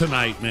it all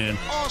tonight, man.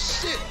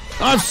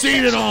 I've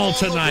seen it all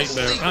tonight,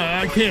 man.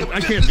 I can't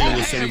do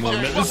this anymore,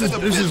 man.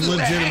 This is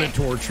legitimate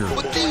torture.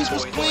 But these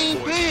was clean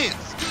bins.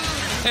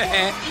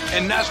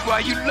 And that's why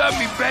you love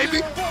me,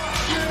 baby.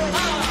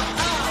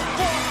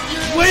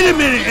 Wait a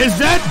minute, is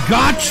that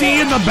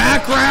Gotchi in the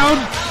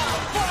background?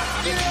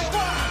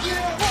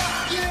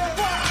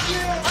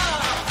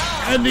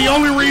 And the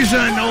only reason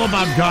I know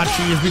about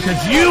Gotchi is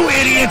because you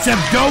idiots have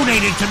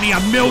donated to me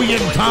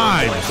 1,000,000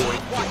 times.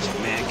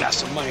 Man, got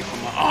some money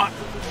from my aunt.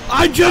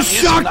 I just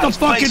shocked the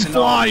fucking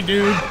fly,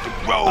 dude.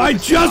 I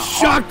just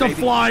shocked the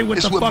fly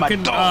with the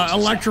fucking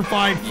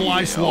electrified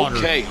fly swatter.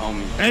 Okay,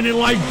 homie. And it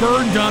like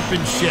burned up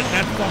and shit.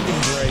 That's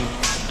fucking great.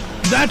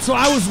 That's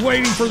I was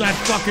waiting for that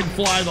fucking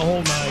fly the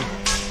whole night.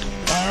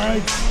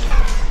 Alright?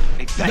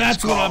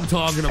 That's what I'm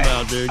talking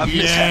about, dude.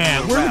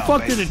 Yeah. Where the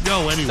fuck did it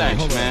go anyway? Thanks,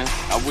 Hold man.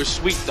 on. I wish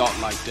Sweet thought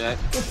like that.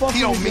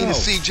 He don't mean to,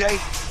 CJ.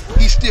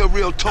 He's still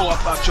real tore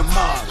up out your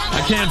mind.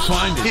 I can't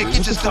find it. Here,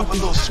 get yourself a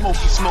little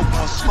smoky smoke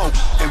on smoke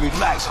and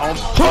relax, homie.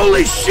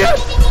 Holy shit!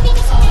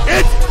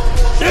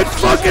 It's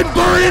fucking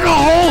burning a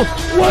hole!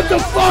 What the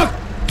fuck?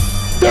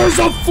 There's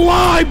a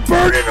fly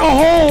burning a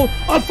hole!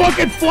 A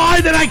fucking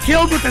fly that I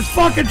killed with this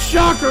fucking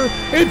shocker!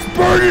 It's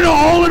burning a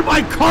hole in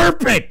my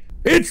carpet!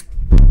 It's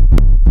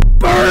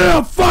burning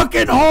a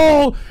fucking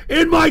hole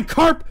in my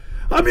carpet!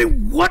 I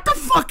mean, what the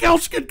fuck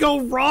else could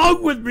go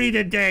wrong with me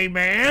today,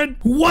 man?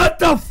 What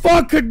the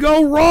fuck could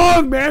go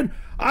wrong, man?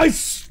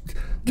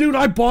 Dude,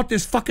 I bought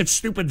this fucking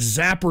stupid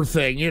zapper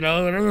thing, you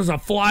know, and there's a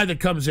fly that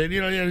comes in,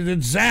 you know, it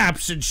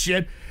zaps and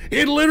shit.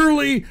 It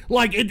literally,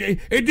 like, it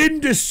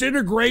didn't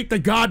disintegrate the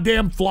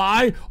goddamn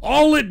fly.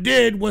 All it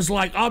did was,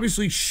 like,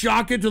 obviously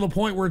shock it to the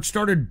point where it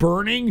started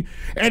burning,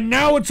 and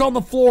now it's on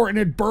the floor, and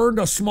it burned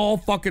a small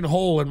fucking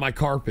hole in my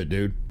carpet,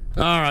 dude.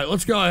 All right,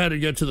 let's go ahead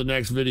and get to the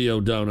next video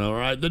dono, all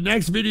right? The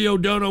next video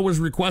dono was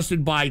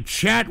requested by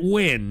Chat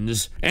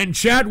Wins, and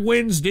Chat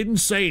Wins didn't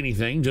say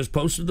anything, just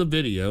posted the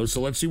video,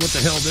 so let's see what the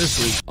hell this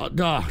is.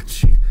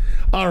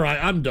 All right,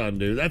 I'm done,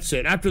 dude. That's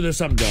it. After this,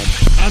 I'm done.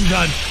 I'm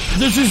done.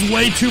 This is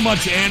way too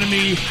much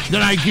anime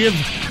that I give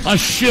a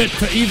shit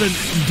to even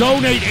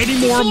donate any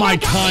more of my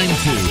time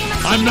to.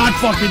 I'm not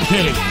fucking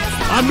kidding.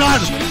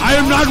 I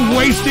am not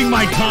wasting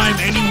my time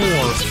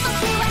anymore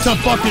to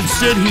fucking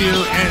sit here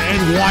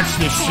and watch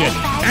this shit.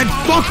 And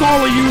fuck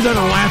all of you that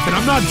are laughing.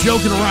 I'm not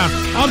joking around.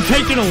 I'm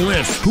taking a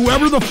list.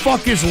 Whoever the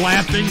fuck is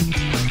laughing,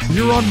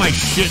 you're on my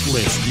shit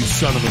list, you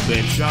son of a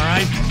bitch,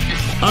 alright?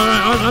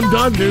 Alright, I'm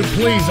done, dude.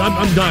 Please, I'm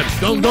done.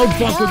 Don't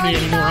fuck with me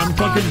anymore. I'm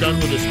fucking done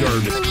with this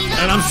garbage.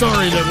 And I'm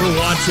sorry that we're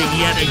watching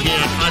yet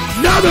again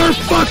another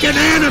fucking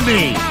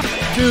anime!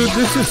 Dude,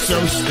 this is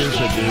so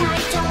stupid, dude.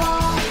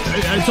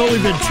 It's only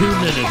been 2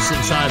 minutes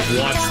since I've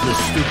watched this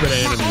stupid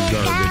anime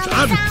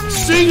garbage.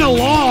 Sing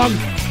along!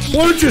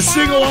 Why don't you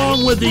sing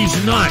along with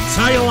these nuts?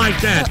 How you like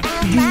that?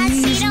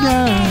 These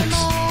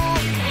nuts.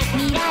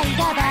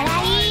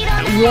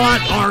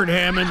 What, Art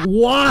Hammond?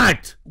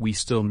 What? We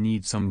still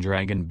need some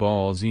Dragon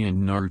Ball Z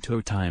and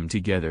Naruto time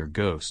together,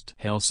 Ghost.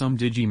 Hell, some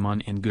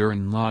Digimon and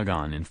Gurren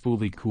Lagann and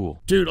fully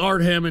cool. Dude,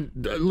 Art Hammond,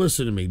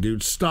 listen to me,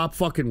 dude. Stop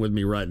fucking with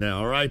me right now,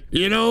 alright?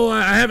 You know,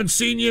 I haven't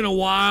seen you in a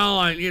while.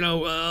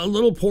 A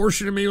little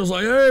portion of me was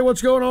like, hey,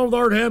 what's going on with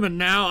Art Hammond?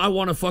 Now I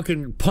want to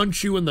fucking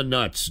punch you in the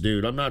nuts,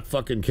 dude. I'm not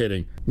fucking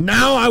kidding.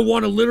 Now I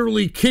want to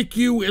literally kick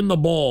you in the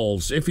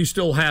balls, if you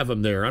still have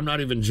them there. I'm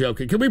not even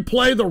joking. Can we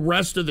play the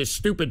rest of this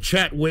stupid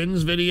Chat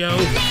Wins video?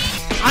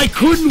 I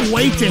couldn't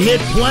wait to hit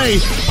play.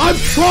 I'm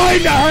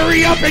trying to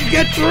hurry up and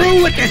get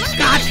through with this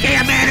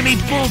goddamn anime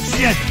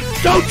bullshit.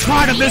 Don't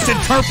try to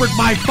misinterpret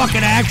my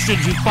fucking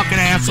actions, you fucking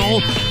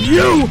asshole.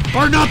 You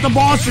are not the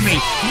boss of me.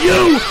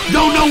 You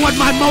don't know what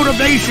my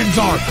motivations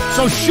are.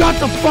 So shut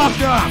the fuck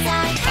up.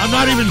 I'm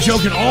not even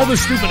joking. All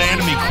this stupid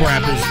anime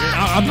crap is...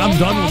 I'm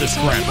done with this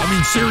crap. I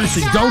mean,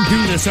 seriously, don't do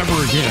this ever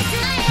again.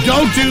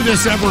 Don't do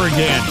this ever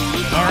again.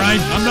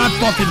 Alright? I'm not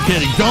fucking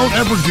kidding. Don't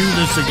ever do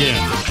this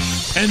again.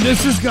 And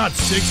this has got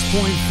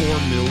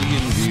 6.4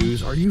 million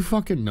views. Are you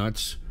fucking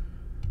nuts?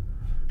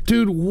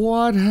 Dude,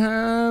 what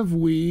have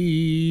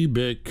we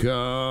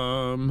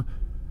become?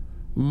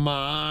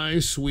 My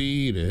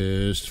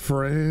sweetest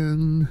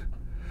friend.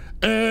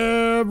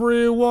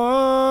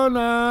 Everyone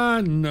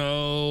I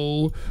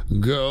know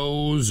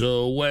goes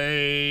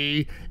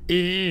away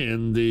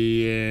in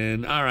the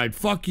end. Alright,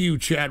 fuck you,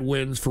 Chat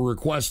Wins, for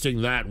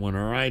requesting that one,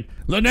 alright?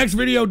 The next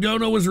video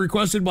dono was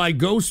requested by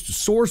Ghost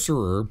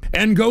Sorcerer,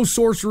 and Ghost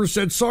Sorcerer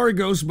said, sorry,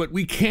 Ghost, but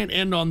we can't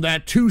end on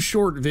that. 2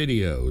 short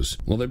videos.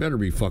 Well, they better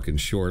be fucking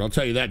short. I'll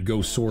tell you that,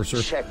 Ghost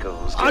Sorcerer.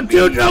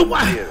 Dude, no...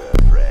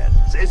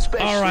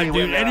 Alright,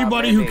 dude,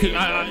 anybody who can...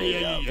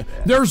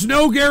 there's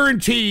no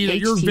guarantee that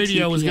your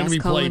video is going to be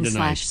played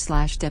tonight.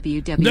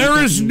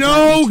 There is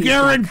no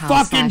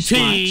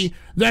guarantee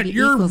that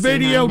your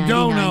video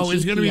dono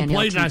is going to be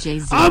played tonight.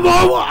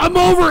 I'm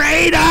over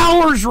 8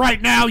 hours right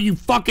now, you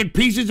fucking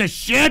pieces of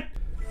shit!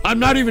 I'm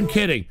not even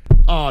kidding.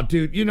 Oh,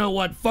 dude, you know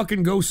what?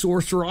 Fucking Ghost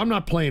Sorcerer, I'm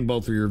not playing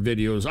both of your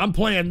videos. I'm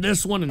playing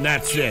this one and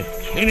that's it.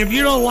 And if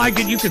you don't like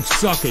it, you can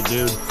suck it,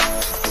 dude.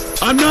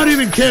 I'm not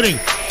even kidding.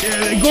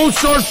 Ghost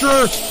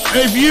Sorcerer,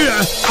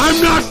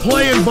 I'm not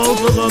playing both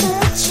of them.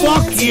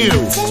 Fuck you.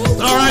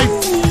 Alright?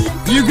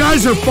 You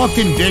guys are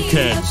fucking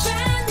dickheads.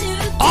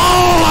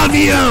 All of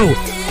you!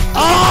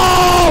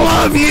 All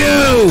of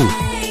you!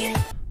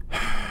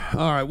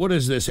 Alright, what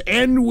is this?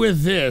 End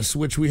with this,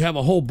 which we have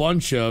a whole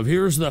bunch of.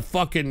 Here's the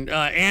fucking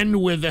end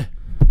with the...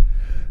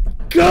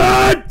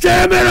 God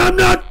damn it, I'm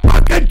not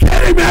fucking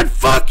kidding, man!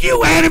 Fuck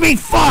you, anime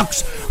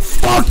fucks!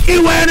 Fuck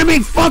you,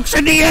 anime fucks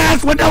in the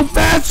ass with no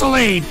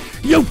Vaseline!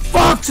 You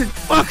fucks and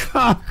fuck!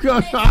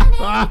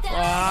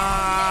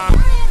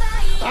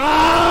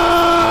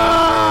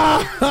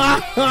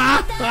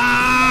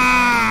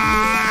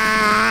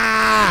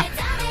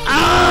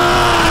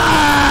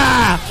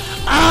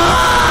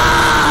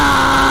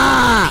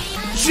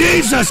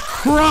 Jesus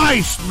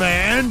Christ,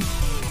 man!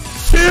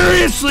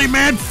 Seriously,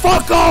 man,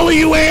 fuck all of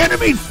you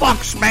anime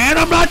fucks, man!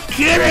 I'm not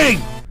kidding!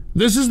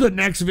 This is the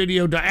next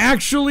video to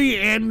actually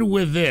end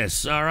with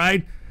this,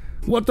 alright?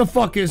 What the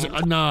fuck is...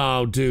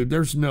 no, dude,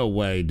 there's no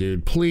way,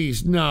 dude.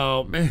 Please,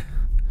 no, man.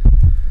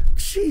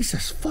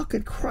 Jesus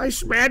fucking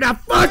Christ, man, the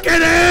fucking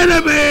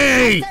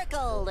anime!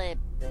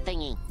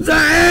 The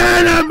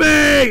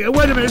anime!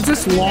 Wait a minute, is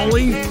this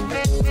Lolly?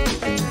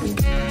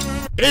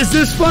 Is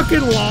this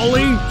fucking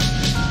Lolly?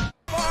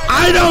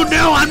 I don't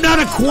know, I'm not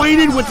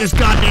acquainted with this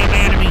goddamn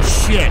anime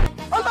shit.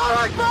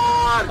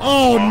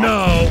 Oh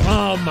no,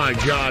 oh my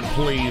god,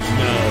 please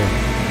no.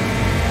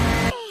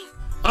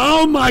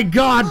 Oh my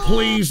god,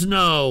 please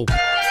no.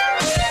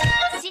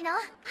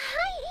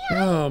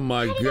 Oh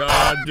my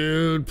god,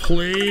 dude,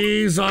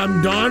 please,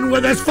 I'm done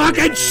with this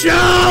fucking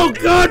show!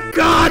 Good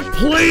god,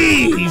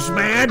 please,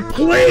 man,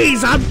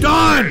 please, I'm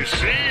done!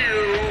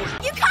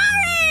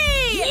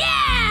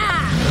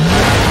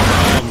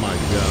 Oh my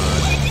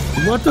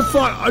god. What the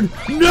fuck?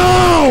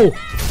 No!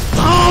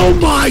 Oh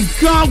my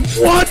god,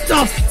 what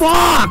the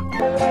fuck?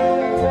 Oh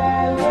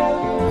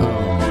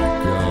my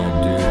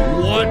god,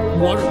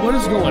 dude. What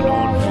is going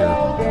on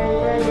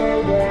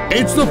here?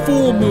 It's the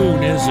full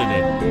moon, isn't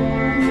it?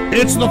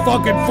 It's the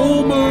fucking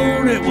full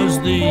moon. It was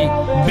the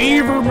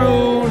beaver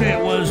moon.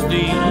 It was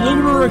the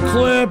lunar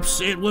eclipse.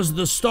 It was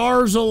the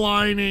stars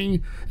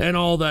aligning and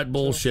all that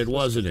bullshit,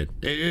 wasn't it?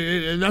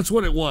 That's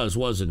what it was,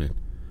 wasn't it?